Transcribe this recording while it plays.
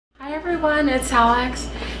everyone, it's Alex,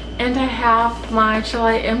 and I have my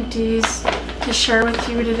July empties to share with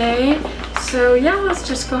you today. So yeah, let's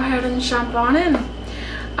just go ahead and jump on in.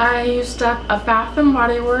 I used up a Bath &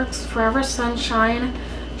 Body Works Forever Sunshine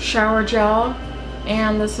shower gel,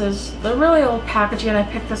 and this is the really old packaging. I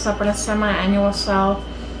picked this up at a semi-annual sale.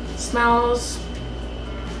 Smells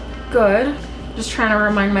good. Just trying to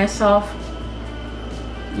remind myself.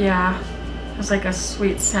 Yeah, it's like a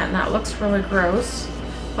sweet scent, and that looks really gross.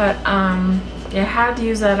 But yeah, I had to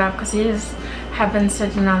use that up because these have been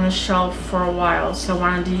sitting on the shelf for a while, so I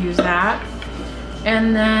wanted to use that.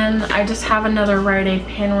 And then I just have another Rite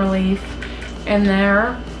Pain Relief in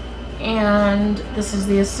there, and this is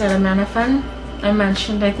the Acetaminophen. I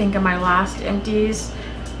mentioned, I think, in my last empties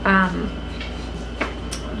that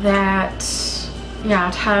yeah,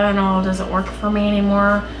 Tylenol doesn't work for me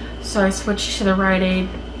anymore, so I switched to the Rite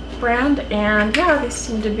brand, and yeah, they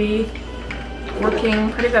seem to be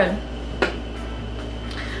working pretty good.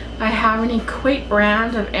 I have an Equate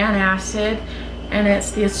brand of Antacid, and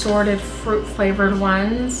it's the assorted fruit flavored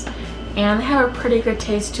ones, and they have a pretty good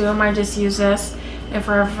taste to them. I just use this if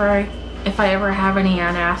I ever have any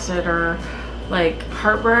antacid or like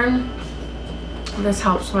heartburn. This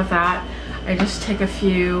helps with that. I just take a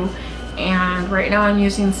few, and right now I'm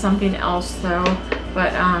using something else though,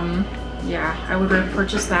 but yeah, I would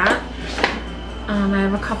repurchase that. I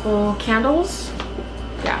have a couple candles.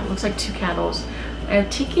 Yeah, it looks like 2 candles. I have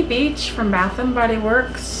Tiki Beach from Bath & Body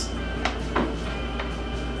Works.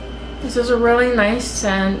 This is a really nice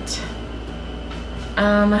scent.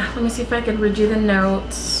 Let me see if I could read you the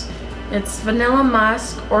notes. It's vanilla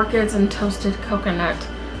musk, orchids, and toasted coconut.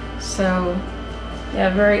 So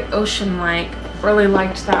yeah, very ocean-like. Really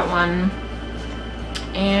liked that one.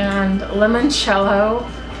 And Limoncello.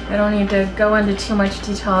 I don't need to go into too much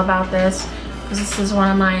detail about this because this is one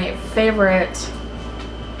of my favorite,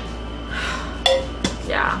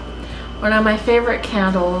 yeah, one of my favorite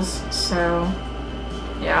candles. So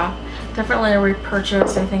yeah, definitely a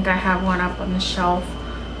repurchase. I think I have one up on the shelf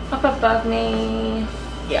up above me.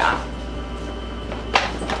 Yeah.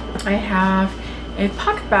 I have a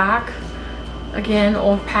Pocketbac, again,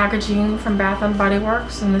 old packaging from Bath & Body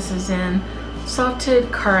Works, and this is in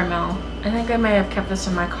Salted Caramel. I think I may have kept this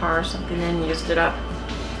in my car or something and used it up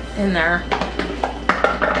in there.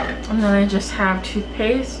 And then I just have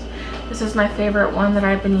toothpaste. This is my favorite one that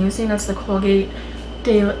I've been using. It's the Colgate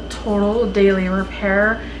Total Daily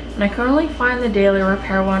Repair, and I can only find the Daily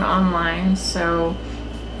Repair one online, so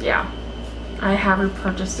yeah, I have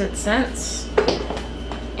repurchased it since.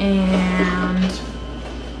 And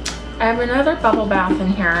I have another bubble bath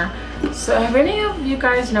in here. So have any of you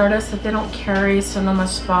guys noticed that they don't carry Sonoma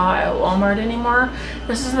Spa at Walmart anymore?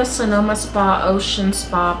 This is the Sonoma Spa Ocean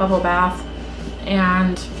Spa bubble bath,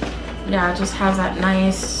 and yeah, it just has that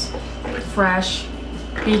nice fresh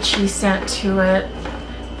beachy scent to it.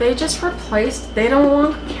 They just replaced, they don't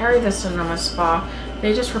longer carry the Sonoma Spa.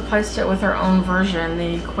 They just replaced it with their own version,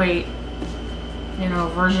 the Equate, you know,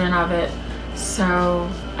 version of it. So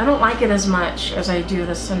I don't like it as much as I do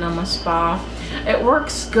the Sonoma Spa. It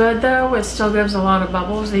works good though. It still gives a lot of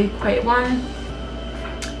bubbles, the Equate one,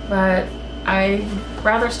 but I'd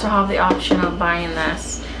rather still have the option of buying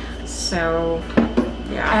this. So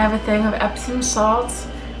yeah, I have a thing of Epsom salts,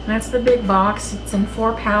 and that's the big box. It's in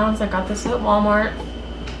 4 pounds. I got this at Walmart,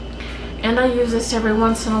 and I use this every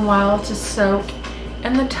once in a while to soak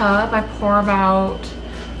in the tub. I pour about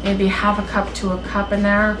maybe half a cup to a cup in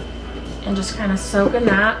there and just kind of soak in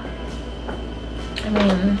that. I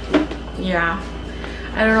mean, yeah,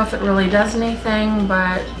 I don't know if it really does anything,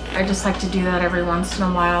 but I just like to do that every once in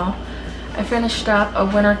a while. I finished up a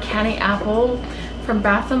Winter Candy Apple from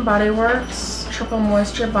Bath & Body Works Triple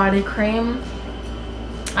Moisture Body Cream.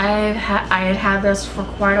 I had had this for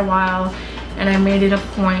quite a while, and I made it a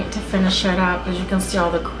point to finish it up. As you can see,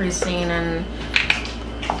 all the creasing and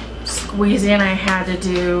squeezing I had to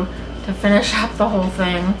do to finish up the whole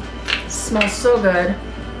thing. It smells so good.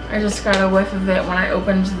 I just got a whiff of it when I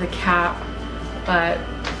opened the cap, but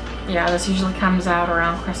yeah, this usually comes out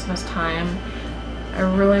around Christmas time. I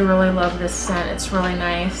really love this scent. It's really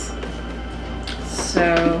nice.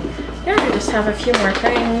 So yeah, I just have a few more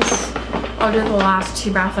things. I'll do the last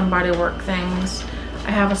 2 Bath & Body Works things.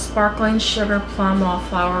 I have a Sparkling Sugar Plum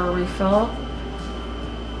Wallflower refill.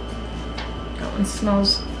 That one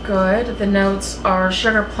smells good. The notes are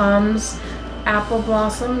sugar plums, apple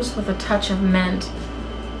blossoms with a touch of mint.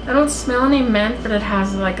 I don't smell any mint, but it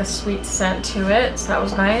has like a sweet scent to it, so that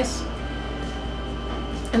was nice.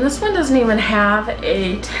 And this one doesn't even have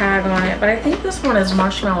a tag on it, but I think this one is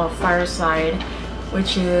Marshmallow Fireside,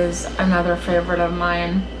 which is another favorite of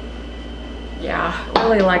mine. Yeah,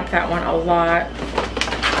 really like that one a lot.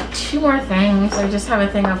 Two more things. I just have a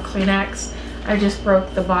thing of Kleenex. I just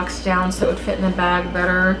broke the box down so it would fit in the bag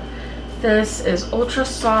better. This is ultra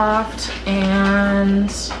soft and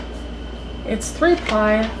it's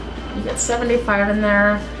 3-ply. You get 75 in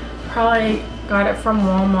there. Probably got it from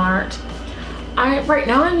Walmart. Right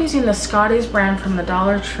now I'm using the Scotty's brand from the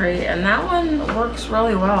Dollar Tree, and that one works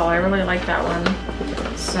really well. I really like that one.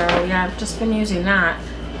 So yeah, I've just been using that.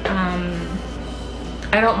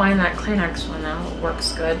 I don't mind that Kleenex one though, it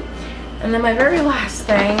works good. And then my very last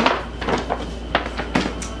thing,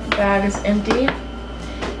 the bag is empty,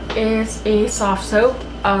 is a soft soap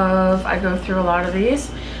I go through a lot of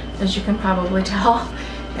these, as you can probably tell.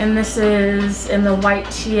 And this is in the white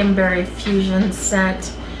tea and berry fusion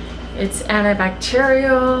scent. It's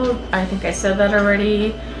antibacterial, I think I said that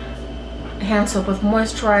already. Hand soap with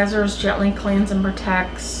moisturizers, gently cleans and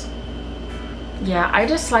protects. Yeah, I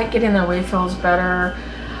just like getting the refills better.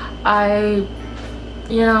 I'm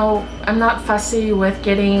not fussy with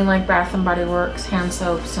getting like Bath and Body Works hand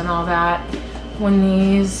soaps and all that. When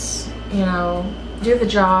these, do the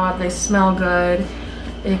job, they smell good,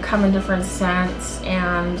 they come in different scents,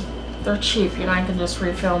 and they're cheap. I can just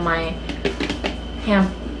refill my hand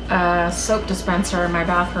soap dispenser in my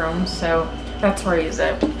bathroom, so that's where I use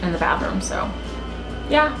it, in the bathroom. So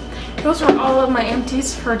yeah, those were all of my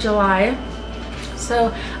empties for July.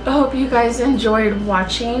 So I hope you guys enjoyed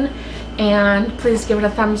watching, and please give it a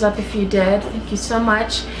thumbs up if you did. Thank you so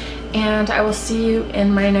much, and I will see you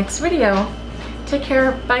in my next video. Take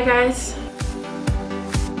care. Bye guys.